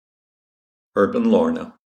Herb and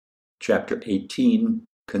Lorna, Chapter 18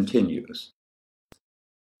 continues.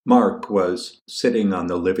 Mark was sitting on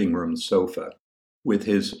the living room sofa with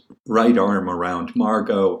his right arm around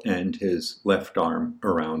Margot and his left arm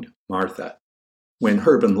around Martha, when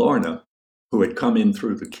Herb and Lorna, who had come in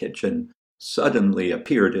through the kitchen, suddenly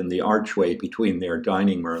appeared in the archway between their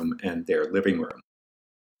dining room and their living room.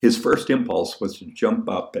 His first impulse was to jump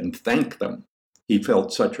up and thank them. He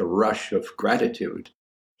felt such a rush of gratitude.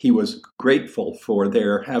 He was grateful for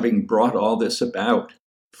their having brought all this about,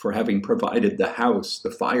 for having provided the house, the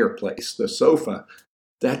fireplace, the sofa.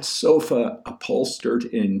 That sofa upholstered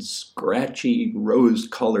in scratchy,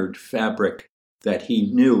 rose-colored fabric that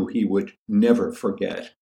he knew he would never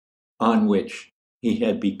forget, on which he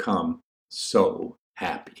had become so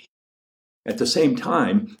happy. At the same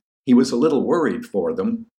time, he was a little worried for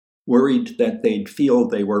them, worried that they'd feel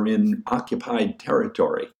they were in occupied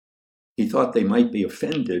territory. He thought they might be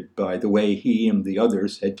offended by the way he and the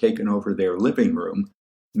others had taken over their living room,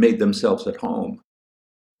 made themselves at home.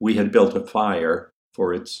 We had built a fire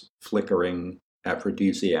for its flickering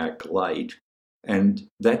aphrodisiac light, and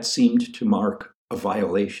that seemed to mark a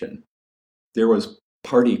violation. There was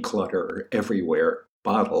party clutter everywhere,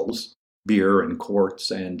 bottles, beer in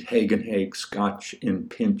quarts, and Hagenhag scotch in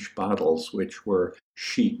pinch bottles, which were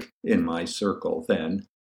chic in my circle then.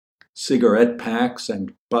 Cigarette packs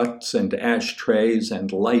and butts and ashtrays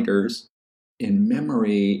and lighters. In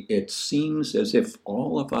memory, it seems as if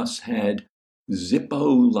all of us had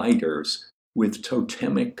Zippo lighters with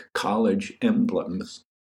totemic college emblems,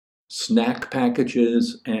 snack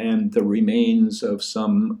packages, and the remains of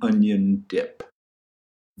some onion dip.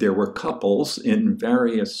 There were couples in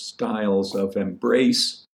various styles of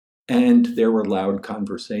embrace, and there were loud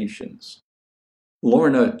conversations.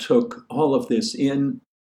 Lorna took all of this in,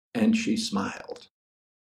 and she smiled.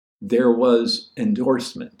 There was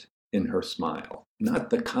endorsement in her smile, not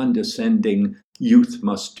the condescending youth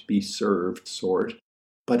must be served sort,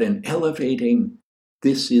 but an elevating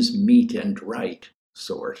this is meet and right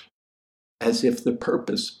sort, as if the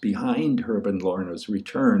purpose behind Herb and Lorna's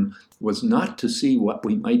return was not to see what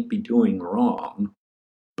we might be doing wrong,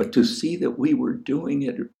 but to see that we were doing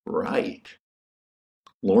it right.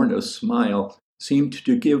 Lorna's smile seemed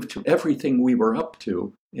to give to everything we were up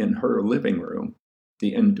to in her living room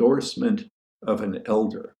the endorsement of an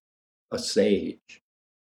elder, a sage.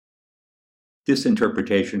 This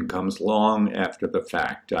interpretation comes long after the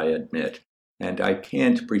fact, I admit, and I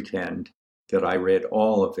can't pretend that I read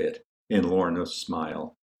all of it in Lorna's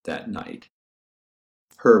smile that night.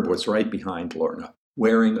 Herb was right behind Lorna,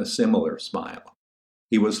 wearing a similar smile.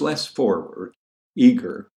 He was less forward,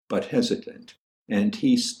 eager but hesitant, and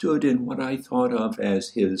he stood in what I thought of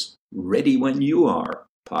as his ready when you are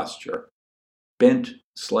posture, bent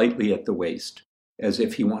slightly at the waist, as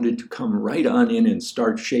if he wanted to come right on in and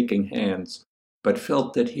start shaking hands, but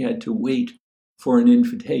felt that he had to wait for an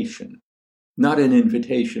invitation. Not an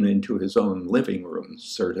invitation into his own living room,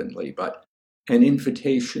 certainly, but an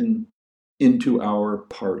invitation into our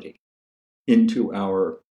party, into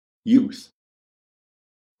our youth.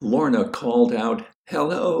 Lorna called out,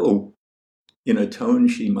 "Hello," in a tone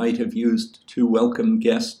she might have used to welcome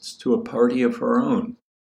guests to a party of her own.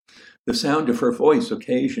 The sound of her voice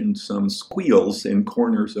occasioned some squeals in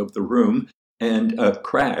corners of the room and a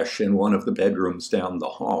crash in one of the bedrooms down the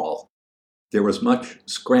hall. There was much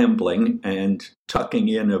scrambling and tucking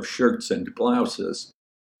in of shirts and blouses.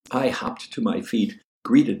 I hopped to my feet,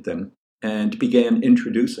 greeted them, and began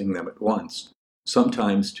introducing them at once,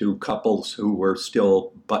 sometimes to couples who were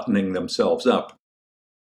still buttoning themselves up.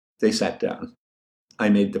 They sat down. I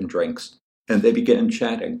made them drinks, and they began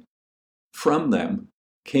chatting. From them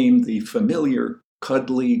came the familiar,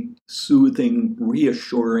 cuddly, soothing,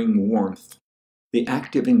 reassuring warmth, the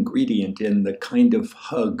active ingredient in the kind of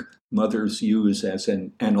hug mothers use as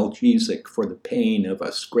an analgesic for the pain of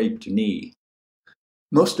a scraped knee.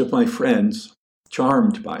 Most of my friends,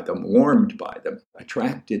 charmed by them, warmed by them,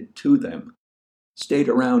 attracted to them, stayed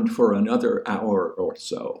around for another hour or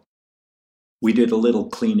so. We did a little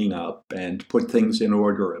cleaning up and put things in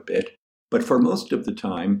order a bit, but for most of the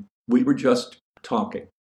time, we were just talking,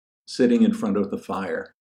 sitting in front of the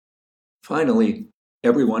fire. Finally,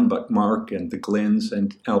 everyone but Mark and the Glyns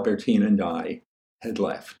and Albertine and I had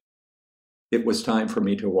left. It was time for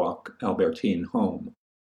me to walk Albertine home.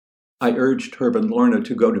 I urged Herb and Lorna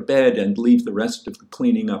to go to bed and leave the rest of the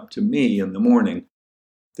cleaning up to me in the morning.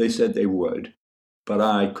 They said they would, but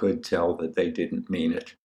I could tell that they didn't mean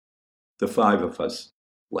it. The five of us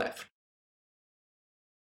left.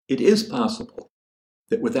 It is possible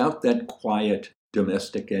that without that quiet,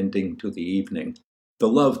 domestic ending to the evening, the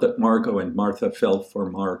love that Margot and Martha felt for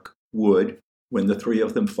Mark would, when the three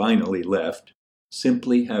of them finally left,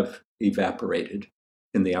 simply have evaporated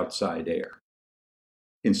in the outside air.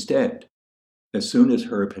 Instead, as soon as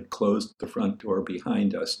Herb had closed the front door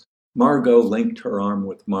behind us, Margot linked her arm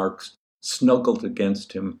with Mark's, snuggled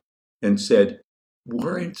against him, and said,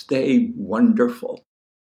 "Weren't they wonderful?"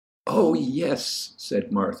 "Oh, yes,"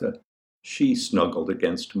 said Martha. She snuggled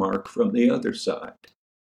against Mark from the other side.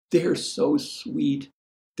 "They're so sweet.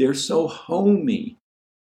 They're so homey."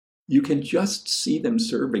 "You can just see them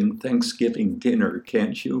serving Thanksgiving dinner,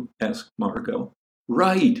 can't you?" asked Margot.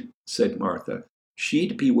 "Right," said Martha.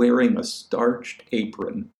 "She'd be wearing a starched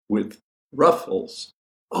apron with ruffles."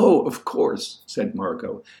 "Oh, of course," said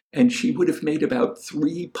Margot. "And she would have made about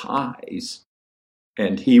 3 pies."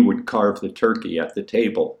 "And he would carve the turkey at the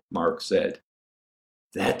table," Mark said.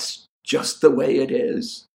 "That's just the way it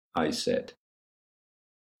is," I said.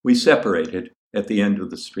 We separated at the end of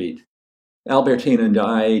the street. Albertine and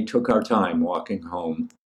I took our time walking home.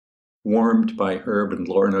 Warmed by Herb and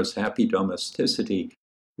Lorna's happy domesticity,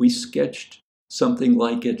 we sketched something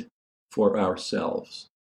like it for ourselves.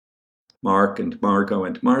 Mark and Margot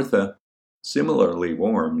and Martha, similarly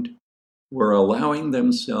warmed, were allowing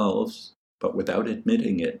themselves, but without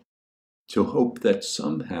admitting it, to hope that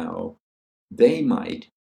somehow they might,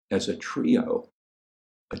 as a trio,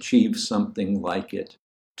 achieve something like it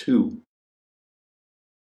too.